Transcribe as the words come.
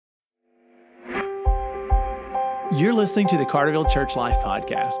You're listening to the Carterville Church Life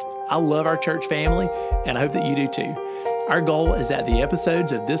Podcast. I love our church family, and I hope that you do too. Our goal is that the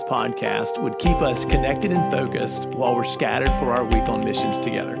episodes of this podcast would keep us connected and focused while we're scattered for our week on missions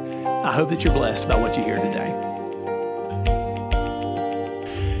together. I hope that you're blessed by what you hear today.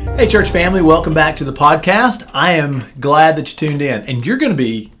 Hey, church family, welcome back to the podcast. I am glad that you tuned in, and you're going to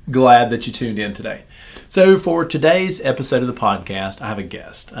be glad that you tuned in today. So for today's episode of the podcast, I have a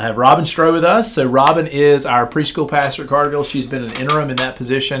guest. I have Robin Stroh with us. So Robin is our preschool pastor at Carterville. She's been an interim in that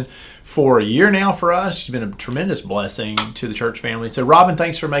position for a year now for us. She's been a tremendous blessing to the church family. So Robin,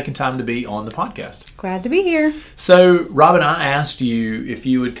 thanks for making time to be on the podcast. Glad to be here. So Robin, I asked you if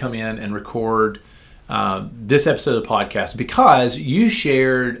you would come in and record this episode of the podcast because you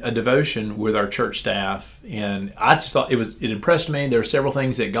shared a devotion with our church staff, and I just thought it impressed me. There are several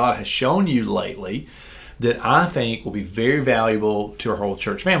things that God has shown you lately that I think will be very valuable to our whole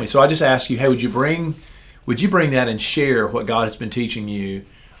church family. So I just asked you, hey, would you bring that and share what God has been teaching you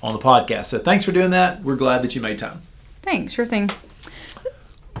on the podcast? So thanks for doing that. We're glad that you made time. Thanks, sure thing.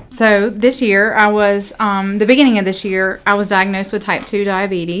 So this year, the beginning of this year, I was diagnosed with type 2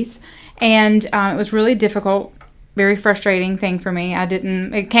 diabetes, and it was really difficult, very frustrating thing for me.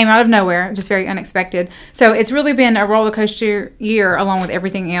 It came out of nowhere, just very unexpected. So it's really been a roller coaster year along with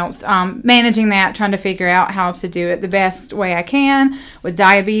everything else. Managing that, trying to figure out how to do it the best way I can with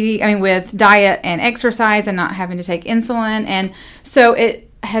with diet and exercise and not having to take insulin. And so it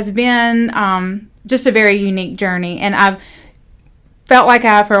has been just a very unique journey. And I've felt like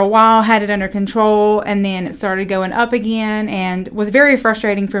I, for a while, had it under control, and then it started going up again, and was very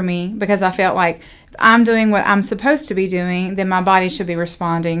frustrating for me because I felt like if I'm doing what I'm supposed to be doing, then my body should be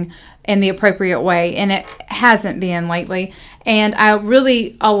responding in the appropriate way, and it hasn't been lately. And I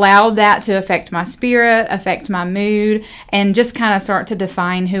really allowed that to affect my spirit, affect my mood, and just kind of start to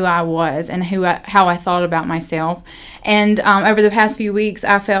define who I was and how I thought about myself. And over the past few weeks,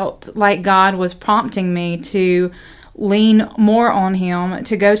 I felt like God was prompting me to lean more on Him,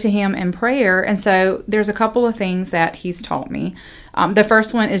 to go to Him in prayer. And so there's a couple of things that He's taught me. The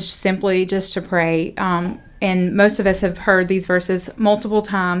first one is simply just to pray. And most of us have heard these verses multiple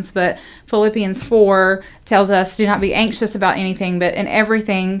times, but Philippians 4 tells us, do not be anxious about anything, but in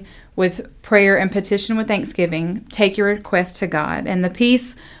everything with prayer and petition with thanksgiving, take your request to God. And the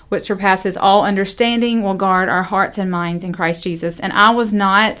peace which surpasses all understanding will guard our hearts and minds in Christ Jesus. And I was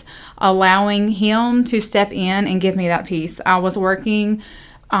not allowing Him to step in and give me that peace. I was working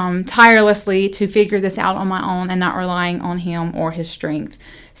tirelessly to figure this out on my own and not relying on Him or His strength.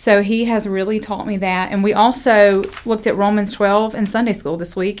 So He has really taught me that. And we also looked at Romans 12 in Sunday school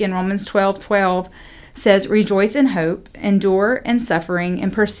this week. And Romans 12:12 says, rejoice in hope, endure in suffering,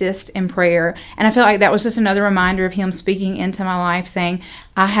 and persist in prayer. And I felt like that was just another reminder of Him speaking into my life, saying,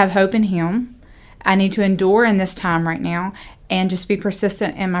 I have hope in Him. I need to endure in this time right now and just be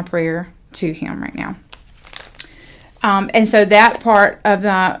persistent in my prayer to Him right now. And so that part of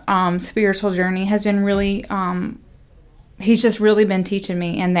the spiritual journey has been really, He's just really been teaching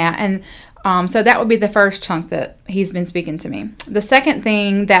me in that. And so that would be the first chunk that He's been speaking to me. The second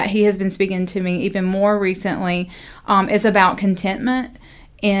thing that He has been speaking to me even more recently is about contentment,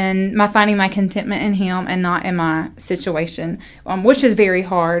 in finding my contentment in Him and not in my situation, which is very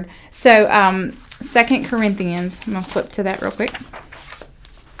hard. So 2 Corinthians, I'm going to flip to that real quick.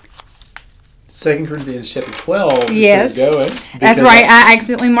 2 Corinthians chapter 12. Yes, that's right. I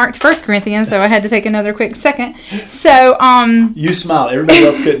accidentally marked 1 Corinthians, so I had to take another quick second. So, you smiled. Everybody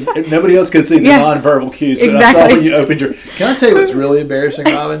else couldn't. Nobody else could see the nonverbal cues. But exactly. I saw when you opened your. Can I tell you what's really embarrassing,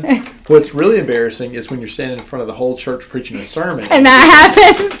 Robin? What's really embarrassing is when you're standing in front of the whole church preaching a sermon. And that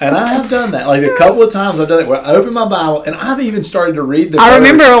happens. And I have done that. Like a couple of times I've done it where I open my Bible and I've even started to read the verse. I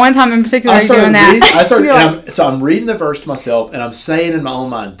remember one time in particular doing that. So I'm reading the verse to myself and I'm saying in my own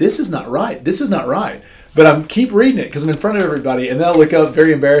mind, this is not right. This is not right. But I keep reading it because I'm in front of everybody, and then I'll look up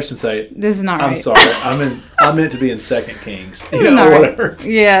very embarrassed and say, "This is not right." I'm sorry. I meant to be in 2 Kings. Whatever. Right.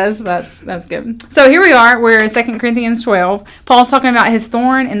 Yes, that's good. So here we are. We're in 2 Corinthians 12. Paul's talking about his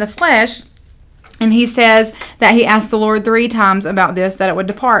thorn in the flesh. And he says that he asked the Lord 3 times about this, that it would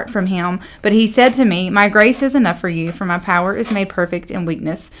depart from him. But he said to me, my grace is enough for you, for my power is made perfect in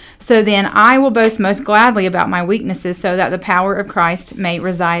weakness. So then I will boast most gladly about my weaknesses, so that the power of Christ may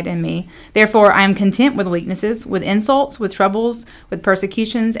reside in me. Therefore I am content with weaknesses, with insults, with troubles, with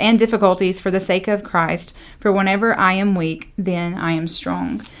persecutions, and difficulties for the sake of Christ. For whenever I am weak, then I am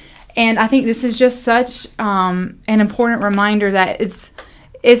strong. And I think this is just such an important reminder that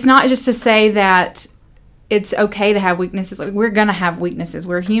it's not just to say that it's okay to have weaknesses. Like, we're going to have weaknesses.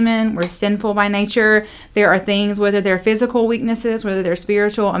 We're human. We're sinful by nature. There are things, whether they're physical weaknesses, whether they're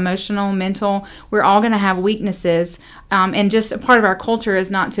spiritual, emotional, mental, we're all going to have weaknesses. And just a part of our culture is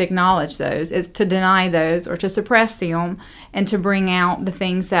not to acknowledge those, is to deny those or to suppress them and to bring out the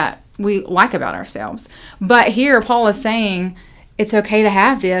things that we like about ourselves. But here Paul is saying it's okay to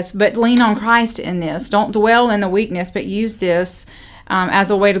have this, but lean on Christ in this. Don't dwell in the weakness, but use this as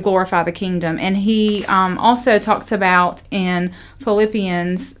a way to glorify the kingdom. And he also talks about in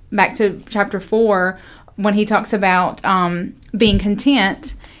Philippians, back to chapter 4, when he talks about being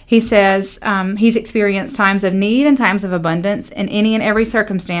content, he says he's experienced times of need and times of abundance. In any and every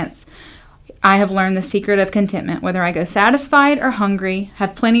circumstance, I have learned the secret of contentment. Whether I go satisfied or hungry,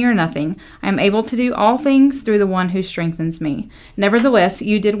 have plenty or nothing, I am able to do all things through the one who strengthens me. Nevertheless,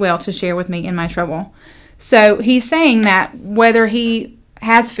 you did well to share with me in my trouble. So he's saying that whether he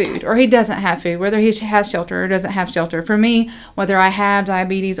has food or he doesn't have food, whether he has shelter or doesn't have shelter. For me, whether I have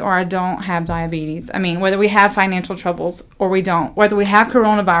diabetes or I don't have diabetes, I mean, whether we have financial troubles or we don't, whether we have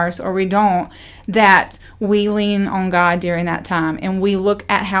coronavirus or we don't, that we lean on God during that time and we look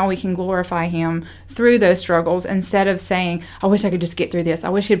at how we can glorify Him through those struggles instead of saying, I wish I could just get through this. I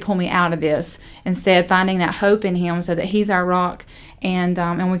wish He'd pull me out of this. Instead, finding that hope in Him so that He's our rock and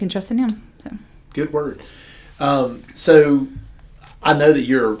we can trust in Him. So. Good word. So I know that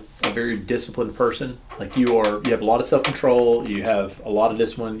you're a very disciplined person. Like you have a lot of self-control. You have a lot of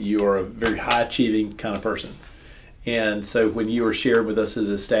discipline. You are a very high-achieving kind of person. And so when you were sharing with us as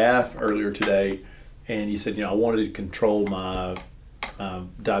a staff earlier today, and you said, I wanted to control my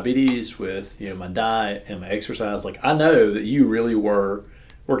diabetes with, my diet and my exercise. Like, I know that you really were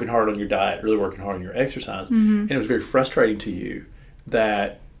working hard on your diet, really working hard on your exercise. Mm-hmm. And it was very frustrating to you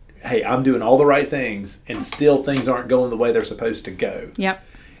that, hey, I'm doing all the right things and still things aren't going the way they're supposed to go. Yep.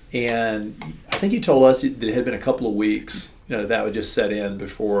 And I think you told us that it had been a couple of weeks, that would just set in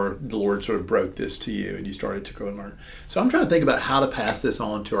before the Lord sort of broke this to you and you started to grow and learn. So I'm trying to think about how to pass this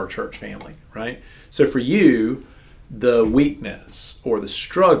on to our church family, right? So for you, the weakness or the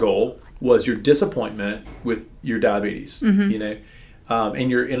struggle was your disappointment with your diabetes, mm-hmm. And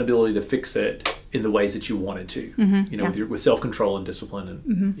your inability to fix it in the ways that you wanted to, mm-hmm. With self-control and discipline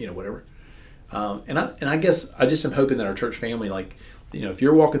and, mm-hmm. Whatever. And I guess I just am hoping that our church family, like, if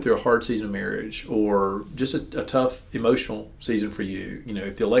you're walking through a hard season of marriage or just a tough emotional season for you,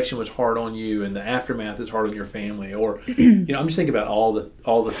 if the election was hard on you and the aftermath is hard on your family, or, I'm just thinking about all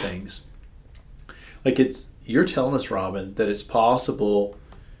the things. Like you're telling us, Robin, that it's possible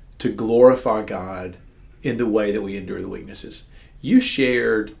to glorify God in the way that we endure the weaknesses. You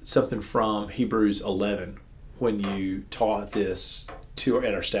shared something from Hebrews 11 when you taught this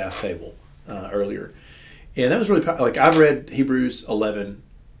at our staff table earlier. And that was really like I've read Hebrews 11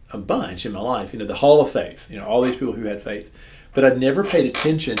 a bunch in my life, the Hall of Faith, all these people who had faith. But I'd never paid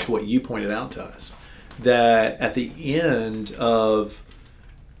attention to what you pointed out to us, that at the end of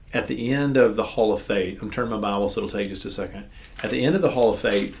the Hall of Faith, I'm turning my Bible so it'll take just a second. At the end of the Hall of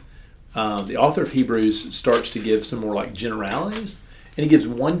Faith, the author of Hebrews starts to give some more like generalities, and he gives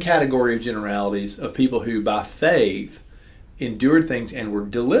one category of generalities of people who by faith endured things and were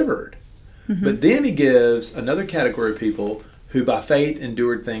delivered. Mm-hmm. But then he gives another category of people who by faith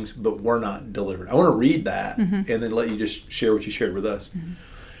endured things but were not delivered. I want to read that mm-hmm. and then let you just share what you shared with us. Mm-hmm.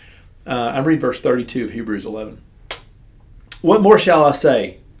 I'm reading verse 32 of Hebrews 11. What more shall I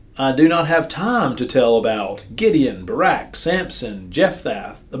say? I do not have time to tell about Gideon, Barak, Samson,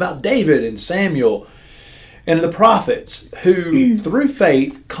 Jephthah, about David and Samuel and the prophets who through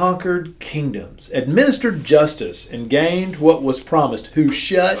faith conquered kingdoms, administered justice, and gained what was promised, who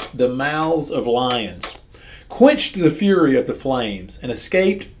shut the mouths of lions, quenched the fury of the flames, and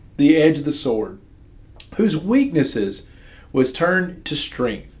escaped the edge of the sword, whose weaknesses was turned to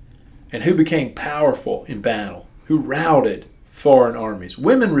strength, and who became powerful in battle, who routed foreign armies.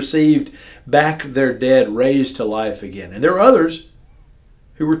 Women received back their dead raised to life again. And there were others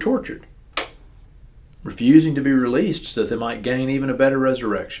who were tortured, refusing to be released so that they might gain even a better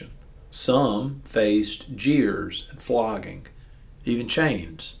resurrection. Some faced jeers and flogging, even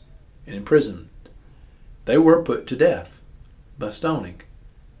chains and imprisonment. They were put to death by stoning.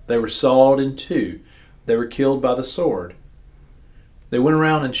 They were sawed in two. They were killed by the sword. They went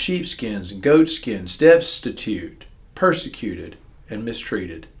around in sheepskins and goatskins, destitute, persecuted, and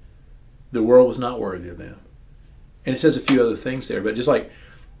mistreated. The world was not worthy of them. And it says a few other things there, but just like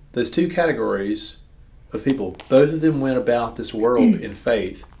those two categories of people, both of them went about this world in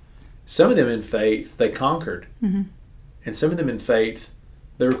faith. Some of them in faith, they conquered. Mm-hmm. And some of them in faith,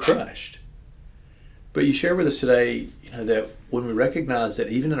 they were crushed. But you share with us today, that when we recognize that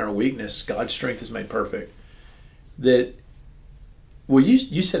even in our weakness, God's strength is made perfect, that, well,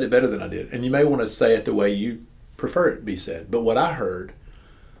 you said it better than I did, and you may want to say it the way you prefer it to be said. But what I heard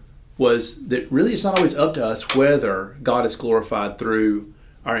was that really it's not always up to us whether God is glorified through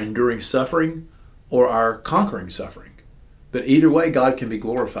our enduring suffering or our conquering suffering. But either way, God can be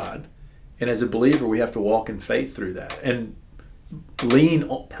glorified. And as a believer, we have to walk in faith through that and lean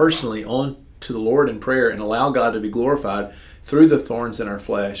personally on to the Lord in prayer and allow God to be glorified through the thorns in our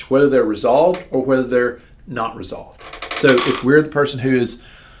flesh, whether they're resolved or whether they're not resolved. So if we're the person who is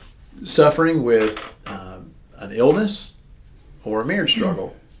suffering with an illness or a marriage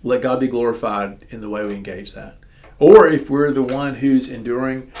struggle, let God be glorified in the way we engage that. Or if we're the one who's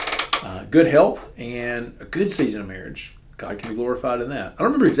enduring good health and a good season of marriage, God can be glorified in that. I don't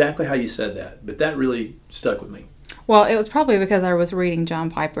remember exactly how you said that, but that really stuck with me. Well, it was probably because I was reading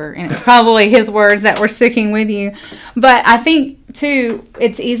John Piper, and it's probably his words that were sticking with you. But I think, too,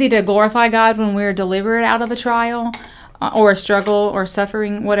 it's easy to glorify God when we're delivered out of a trial or a struggle or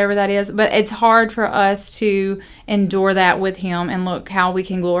suffering, whatever that is. But it's hard for us to endure that with Him and look how we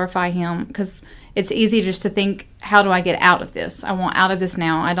can glorify Him, because it's easy just to think, how do I get out of this? I want out of this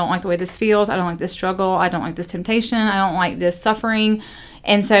now. I don't like the way this feels. I don't like this struggle. I don't like this temptation. I don't like this suffering.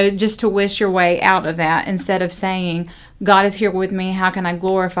 And so just to wish your way out of that instead of saying, God is here with me. How can I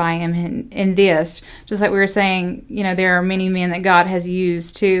glorify Him in this? Just like we were saying, there are many men that God has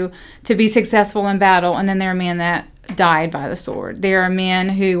used to be successful in battle. And then there are men that died by the sword. There are men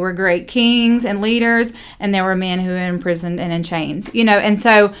who were great kings and leaders. And there were men who were imprisoned and in chains. And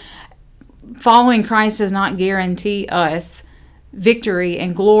so following Christ does not guarantee us victory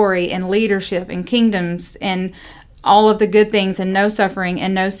and glory and leadership and kingdoms and all of the good things and no suffering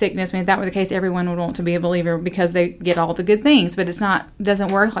and no sickness. I mean, if that were the case, everyone would want to be a believer because they get all the good things, but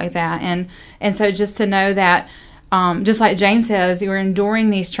doesn't work like that. And so just to know that, just like James says, you're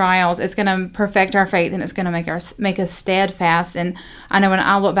enduring these trials, it's going to perfect our faith and it's going to make us steadfast. And I know when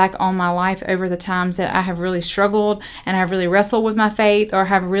I look back on my life over the times that I have really struggled and I've really wrestled with my faith or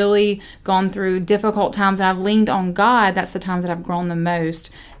have really gone through difficult times and I've leaned on God, that's the times that I've grown the most,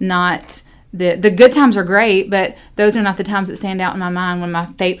 not the good times are great, but those are not the times that stand out in my mind when my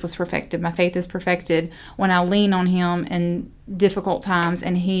faith was perfected. My faith is perfected when I lean on Him in difficult times,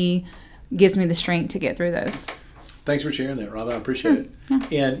 and He gives me the strength to get through those. Thanks for sharing that, Robin. I appreciate it.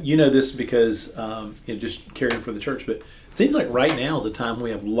 Yeah. And you know this because just caring for the church, but it seems like right now is a time when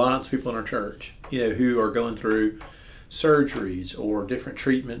we have lots of people in our church, who are going through surgeries or different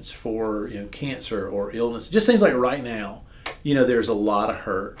treatments for cancer or illness. It just seems like right now, there's a lot of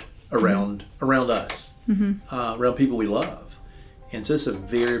hurt around us, around people we love. And so it's a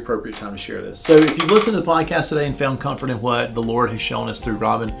very appropriate time to share this. So if you've listened to the podcast today and found comfort in what the Lord has shown us through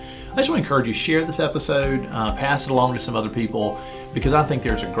Robin, I just want to encourage you, share this episode, pass it along to some other people, because I think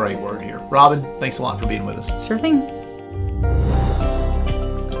there's a great word here. Robin, thanks a lot for being with us. Sure thing.